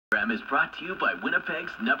Program is brought to you by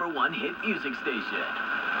Winnipeg's #1 hit music station,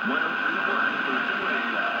 103.1 Virgin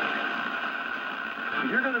Radio.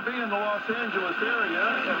 You're going to be in the Los Angeles area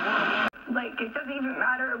and like, it doesn't even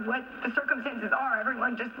matter what the circumstances are.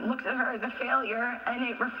 Everyone just looks at her as a failure, and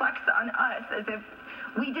it reflects on us as if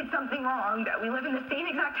we did something wrong, that we live in the same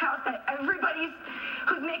exact house that everybody's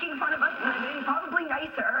who's making fun of us live in, probably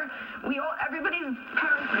nicer. Everybody's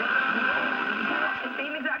parents live the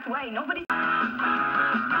same exact way. Nobody.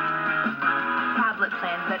 Tablet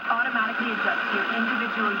plans that automatically adjust to your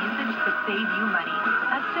individual usage to save you money.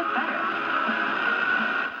 That's just better.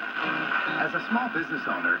 As a small business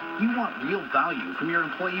owner, you want real value from your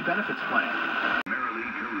employee benefits plan.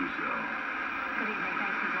 Marilee Caruso. Good evening.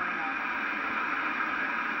 Thanks for joining us.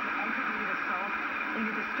 Aggravated assault in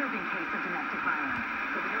a disturbing case of domestic violence.